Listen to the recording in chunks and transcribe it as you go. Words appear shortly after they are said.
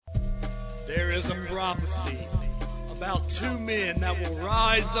There is a prophecy about two men that will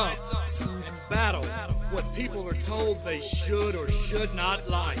rise up and battle what people are told they should or should not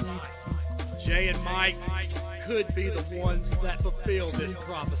like. Jay and Mike could be the ones that fulfill this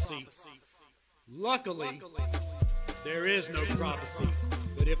prophecy. Luckily, there is no prophecy,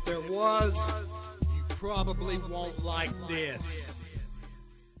 but if there was, you probably won't like this.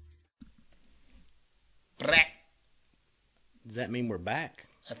 Brat. Does that mean we're back?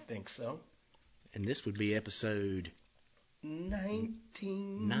 I think so. And this would be episode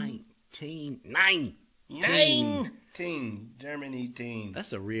 19. 19. Germany teen.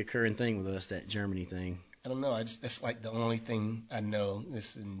 That's a reoccurring thing with us, that Germany thing. I don't know. That's like the only thing I know.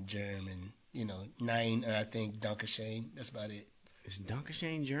 It's in German. You know, 9, and I think Dankeschön. That's about it. Is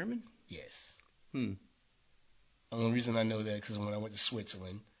Dankeschön German? Yes. Hmm. The only reason I know that because when I went to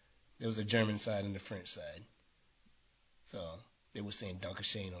Switzerland, there was a German side and a French side. So they were saying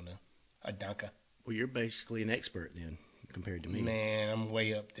Dankeschön on or Danke. Well, you're basically an expert then, compared to me. Man, I'm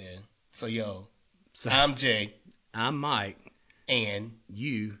way up there. So, So I'm Jay. I'm Mike. And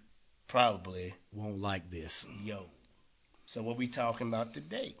You probably, won't like this. So what we talking about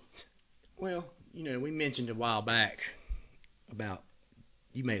today? Well, we mentioned a while back about,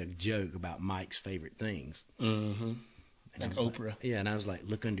 you made a joke about Mike's favorite things. Mm-hmm. And Like I was Oprah. And I was like,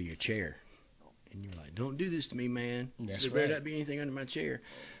 look under your chair. And you're like, don't do this to me, man. That's There right. better not be anything under my chair.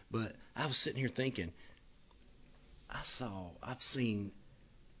 But I was sitting here thinking, I've seen,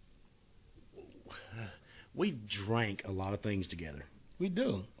 we've drank a lot of things together. We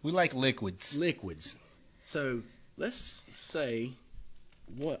do. We like liquids. Liquids. So let's say,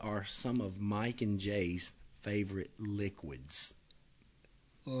 what are some of Mike and Jay's favorite liquids?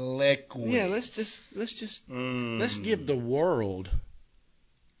 Liquid. Yeah, let's give the world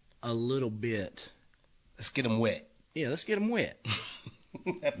a little bit. Let's get them wet. Yeah, let's get them wet.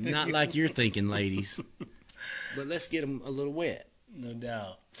 Not like you're thinking, ladies, but let's get them a little wet. No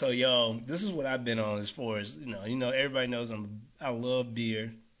doubt. So, this is what I've been on as far as, everybody knows I love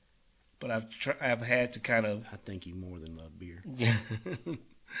beer, but I've had to kind of. I think you more than love beer. Yeah.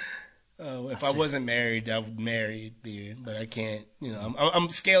 If I wasn't married, I would marry beer, but I can't. I'm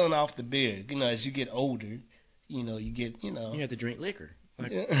scaling off the beer. As you get older, you get. You have to drink liquor.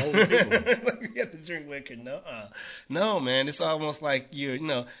 Like Yeah. older people. You have to drink liquor. No, man. It's almost like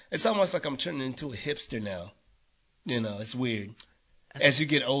it's almost like I'm turning into a hipster now. It's weird. As you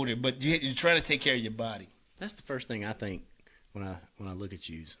get older, but you're trying to take care of your body. That's the first thing I think when I look at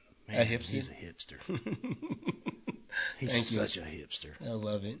you. Man, A hipster? He's a hipster. He's Thank you. such a hipster. I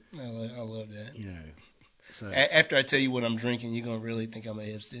love it. I love that. So After I tell you what I'm drinking, you're gonna really think I'm a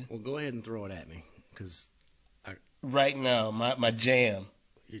hipster. well, go ahead and throw it at me, because Right now, my jam,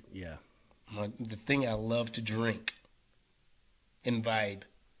 yeah. the thing I love to drink, imbibe.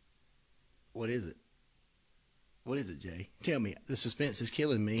 What is it? What is it, Jay? Tell me. The suspense is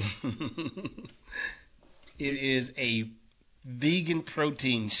killing me. It is a vegan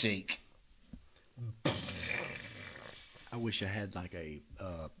protein shake. I wish I had like a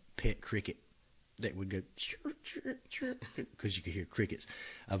pet cricket that would go chirp, chirp, chirp, because you could hear crickets.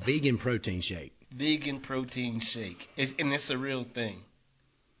 A vegan protein shake. Vegan protein shake. And it's a real thing.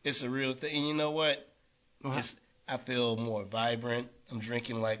 It's a real thing. And you know what? Well, I feel more vibrant. I'm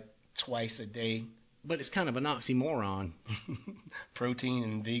drinking like twice a day. but it's kind of an oxymoron. Protein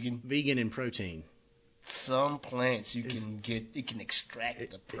and vegan. Vegan and protein. Some plants you can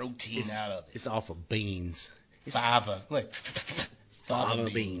extract the protein out of it. It's off of beans. Fava. Like Fava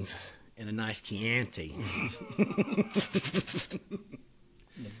beans. And a nice Chianti.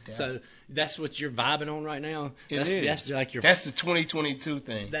 No doubt. So that's what you're vibing on right now? It is. That's like That's the 2022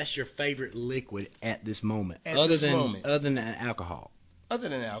 thing. That's your favorite liquid at this moment. At other this than moment. Other than alcohol. Other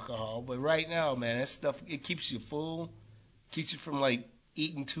than alcohol, but right now, man, that stuff, it keeps you full, keeps you from like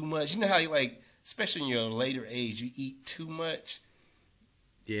eating too much. You know how you like, especially in your later age, you eat too much.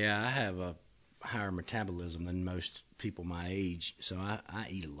 Yeah, I have a higher metabolism than most people my age, so I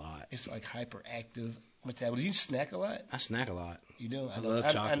eat a lot. It's like hyperactive metabolism. You snack a lot? I snack a lot. You do? I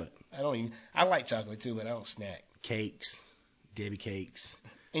love chocolate. I don't even. I like chocolate too, but I don't snack. Cakes, Debbie cakes.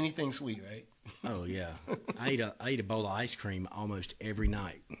 Anything sweet, right? Oh yeah, I eat a bowl of ice cream almost every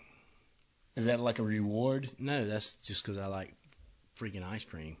night. Is that like a reward? No, that's just because I like freaking ice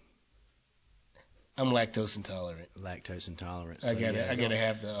cream. I'm lactose intolerant. Lactose intolerant. I gotta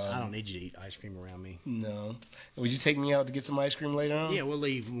have the. I don't need you to eat ice cream around me. No. Would you take me out to get some ice cream later on? Yeah, we'll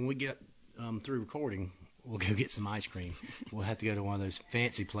leave when we get through recording. We'll go get some ice cream. We'll have to go to one of those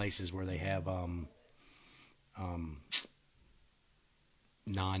fancy places where they have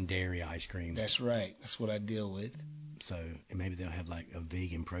non-dairy ice cream. That's right. That's what I deal with. So maybe they'll have like a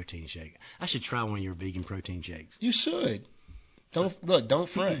vegan protein shake. I should try one of your vegan protein shakes. You should. Don't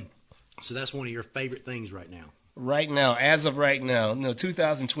front. So that's one of your favorite things right now. Right now, as of right now,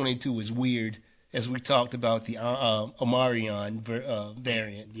 2022 is weird, as we talked about the Omarion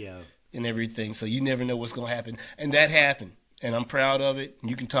variant Yeah. and everything. So you never know what's gonna happen, and that happened, and I'm proud of it.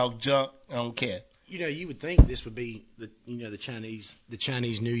 You can talk junk, I don't care. You would think this would be the Chinese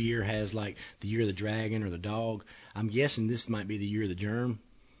New Year has like the year of the dragon or the dog. I'm guessing this might be the year of the germ.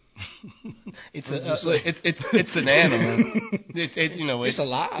 It's an animal. It's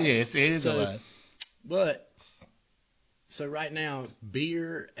alive. Yes, it is alive. But so right now,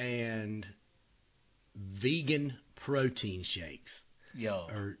 beer and vegan protein shakes Yo,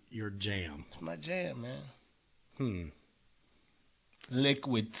 are your jam. it's my jam, man.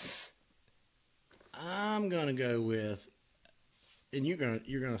 Liquids. I'm gonna go with, and you're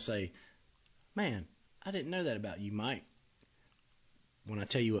gonna say, man, I didn't know that about you, Mike. When I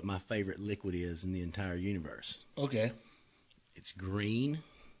tell you what my favorite liquid is in the entire universe, Okay. it's green.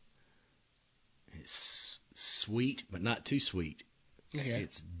 It's sweet, but not too sweet. Okay.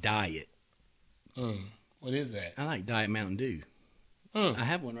 It's Diet. What is that? I like Diet Mountain Dew. I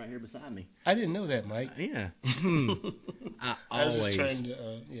have one right here beside me. I didn't know that, Mike. Yeah. I was always. just trying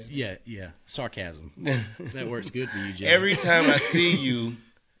to. Yeah. Sarcasm. That works good for you, Jay. Every time I see you,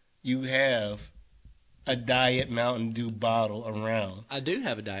 you have a Diet Mountain Dew bottle around I do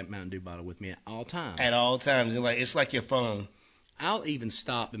have a Diet Mountain Dew bottle with me at all times. at all times. It's like your phone. I'll even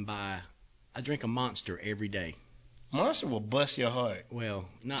stop and buy. I drink a Monster every day. Monster will bust your heart. Well,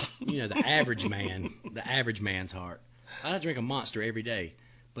 not the average man, the average man's heart. I drink a Monster every day,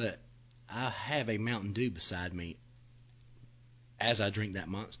 but I have a Mountain Dew beside me as I drink that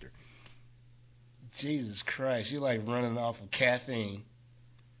Monster. Jesus Christ, you're like running off of caffeine.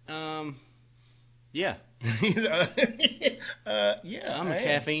 Yeah, Yeah, I'm a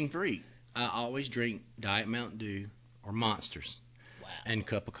caffeine freak. I always drink Diet Mountain Dew or Monsters. Wow. And a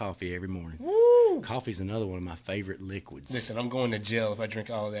cup of coffee every morning. Woo! Coffee's another one of my favorite liquids. Listen, I'm going to jail if I drink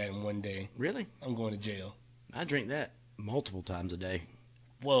all of that in one day. Really? I'm going to jail. I drink that multiple times a day.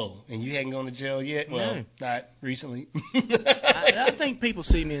 Whoa, and you hadn't gone to jail yet? Well, No. not recently. I think people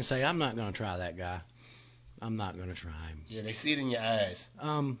see me and say, I'm not going to try that guy. I'm not going to try him. Yeah, they see it in your eyes.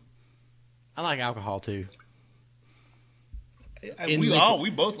 I like alcohol too. We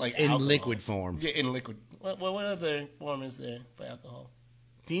both like in alcohol. liquid form. Yeah, in liquid. What other form is there for alcohol?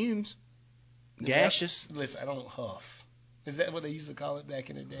 Fumes. Gaseous. Listen, I don't huff. Is that what they used to call it back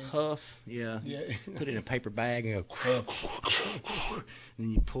in the day? Huff. Yeah. Yeah. Put it in a paper bag and go. Huff. And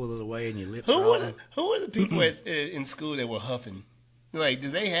then you pull it away and your lips Who are were all. the people in school that were huffing? Like,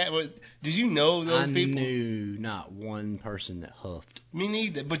 did you know those I people? knew not one person that huffed. Me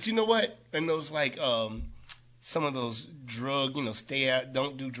neither. But you know what? And those some of those drug, stay out,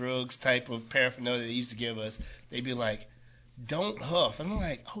 don't do drugs type of paraphernalia they used to give us. They'd be like, don't huff. And I'm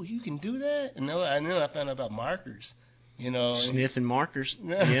like, oh, you can do that? And then I found out about markers. Sniffing markers.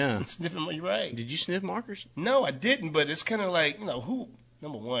 Yeah. Sniffing, you're right. Did you sniff markers? No, I didn't, but it's kind of like, who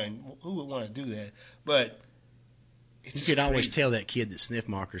would want to do that? But it's You just could always crazy. tell that kid that sniffed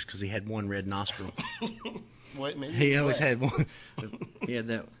markers because he had one red nostril. What, maybe He always what? had one. He had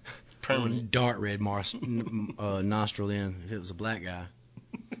that Permanent. one dark red nostril in if it was a black guy.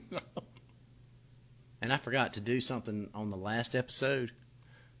 And I forgot to do something on the last episode.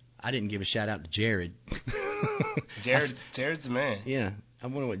 I didn't give a shout out to Jared. Jared's the man. Yeah. I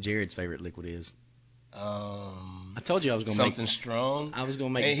wonder what Jared's favorite liquid is. I told you I was gonna make something strong. I was gonna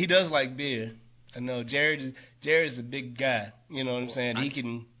make And he does like beer. I know Jared's a big guy. You know what I'm saying? He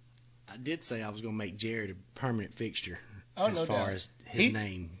can. I did say I was gonna make Jared a permanent fixture Oh, as no far doubt. as his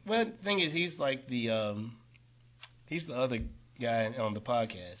name. Well, the thing is, he's like he's the other guy on the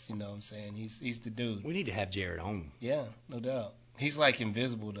podcast. You know what I'm saying? He's the dude. We need to have Jared on. Yeah, no doubt. He's like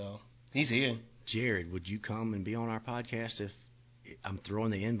invisible though. He's here. Jared, would you come and be on our podcast if I'm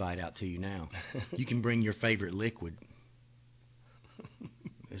throwing the invite out to you now? You can bring your favorite liquid.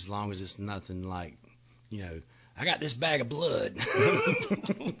 As long as it's nothing like, I got this bag of blood.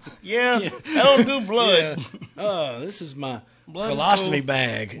 Yeah, I don't do blood. Yeah. Oh, this is my Blood is colostomy cool.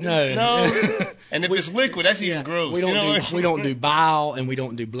 bag. No. And if it's liquid, that's even gross. We don't do bile and we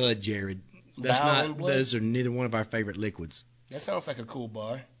don't do blood, Jared. That's Bile not. and blood? Those are neither one of our favorite liquids. That sounds like a cool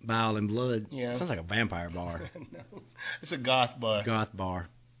bar. Bile and blood. Yeah. Sounds like a vampire bar. No, it's a goth bar. Goth bar.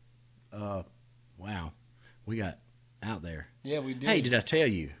 Wow. We got out there. Yeah, we do. Hey, did I tell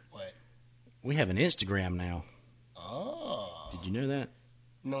you? What? We have an Instagram now. Oh. Did you know that?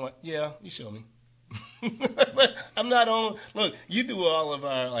 No, yeah, you show me. I'm not on. Look, you do all of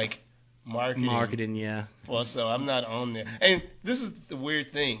our like Marketing, yeah. Well, so I'm not on there. And this is the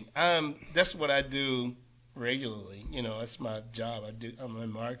weird thing. That's what I do regularly. You know, that's my job. I'm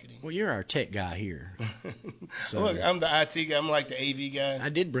in marketing. Well, you're our tech guy here. So, look, I'm the IT guy. I'm like the AV guy. I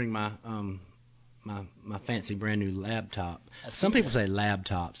did bring my my fancy brand new laptop. Some people say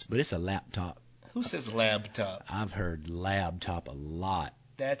laptops, but it's a laptop. Who says laptop? I've heard laptop a lot.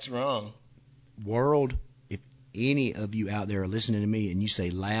 That's wrong. World, if any of you out there are listening to me and you say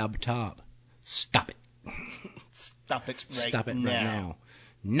laptop, stop it. Stop it right Stop it now. right now.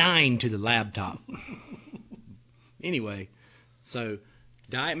 9 to the laptop. Anyway, so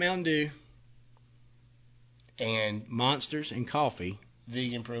Diet Mountain Dew and Monsters and coffee,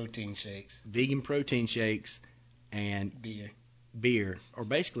 vegan protein shakes, and beer, or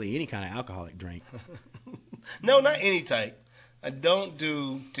basically any kind of alcoholic drink. No, not any type. I don't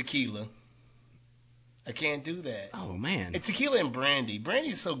do tequila. I can't do that. Oh man, And tequila and brandy.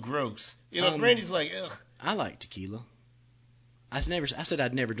 Brandy's so gross. You know, brandy's like ugh. I like tequila. I said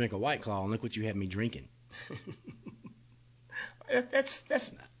I'd never drink a White Claw, and look what you had me drinking. That's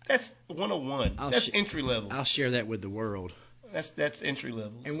 101. That's entry level. I'll share that with the world. That's entry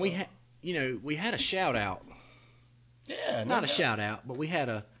level. And so. we had a shout out. Yeah, Not a shout out, but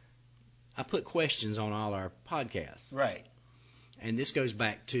I put questions on all our podcasts. Right. And this goes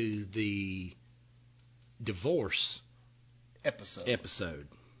back to the divorce episode.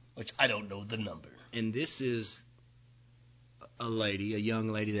 Which I don't know the number. And this is a young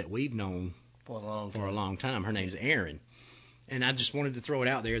lady that we've known for a long time. Her name's Erin. And I just wanted to throw it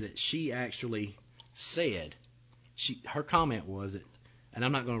out there that she actually said, her comment was that, and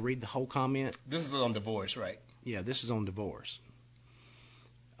I'm not going to read the whole comment. This is on divorce, right? Yeah, this is on divorce.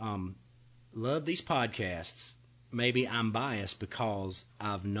 Love these podcasts. Maybe I'm biased because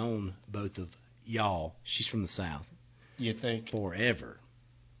I've known both of y'all. She's from the South. You think? Forever.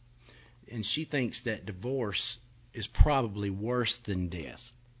 And she thinks that divorce is probably worse than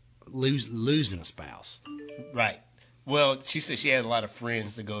death. Losing a spouse. Right. Well, she said she had a lot of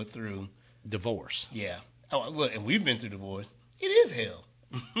friends to go through divorce. Yeah. Oh, look, and we've been through divorce. It is hell.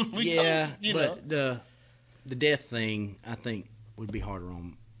 But the death thing, I think, would be harder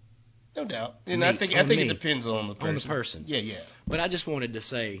on. No doubt. And I think it depends on the person. On the person. Yeah. But I just wanted to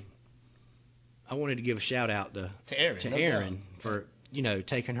say, I wanted to give a shout out to Erin for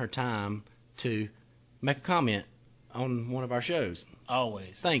taking her time to make a comment on one of our shows.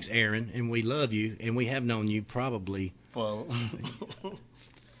 Always. Thanks, Erin, and we love you, and we have known you probably for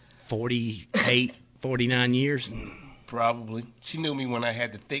 48, 49 years. Probably. She knew me when I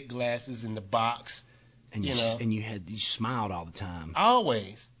had the thick glasses in the box. And you smiled all the time.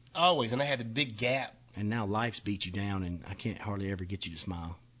 Always. And I had the big gap. And now life's beat you down, and I can't hardly ever get you to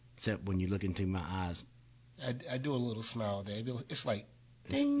smile, except when you look into my eyes. I do a little smile there. It's like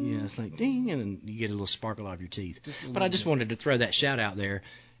ding. It's like ding, and then you get a little sparkle off your teeth. But I just wanted to throw that shout out there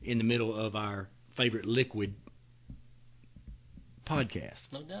in the middle of our favorite liquid podcast.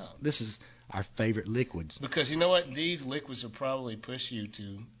 No doubt. This is our favorite liquids. Because you know what? These liquids will probably push you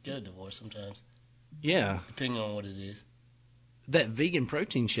to get a divorce sometimes. Yeah. Depending on what it is. That vegan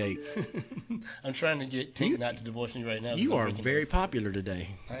protein shake. I'm trying to get Tink not to divorce me right now. You are very popular today.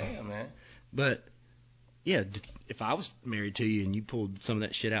 I am, man. But, yeah, if I was married to you and you pulled some of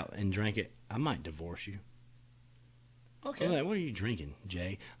that shit out and drank it, I might divorce you. Okay. I'm like, what are you drinking,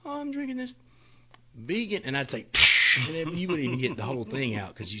 Jay? Oh, I'm drinking this vegan. And I'd say, and then you wouldn't even get the whole thing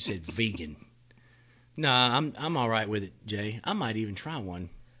out because you said vegan. Nah, I'm all right with it, Jay. I might even try one.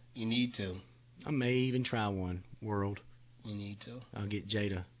 You need to. I may even try one, world. You need to. I'll get Jay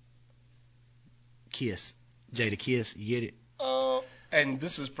to kiss. You get it? Oh, and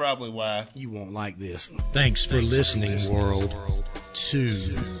this is probably why you won't like this. Thanks for listening, world. To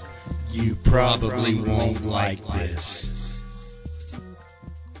You Probably Won't Like This.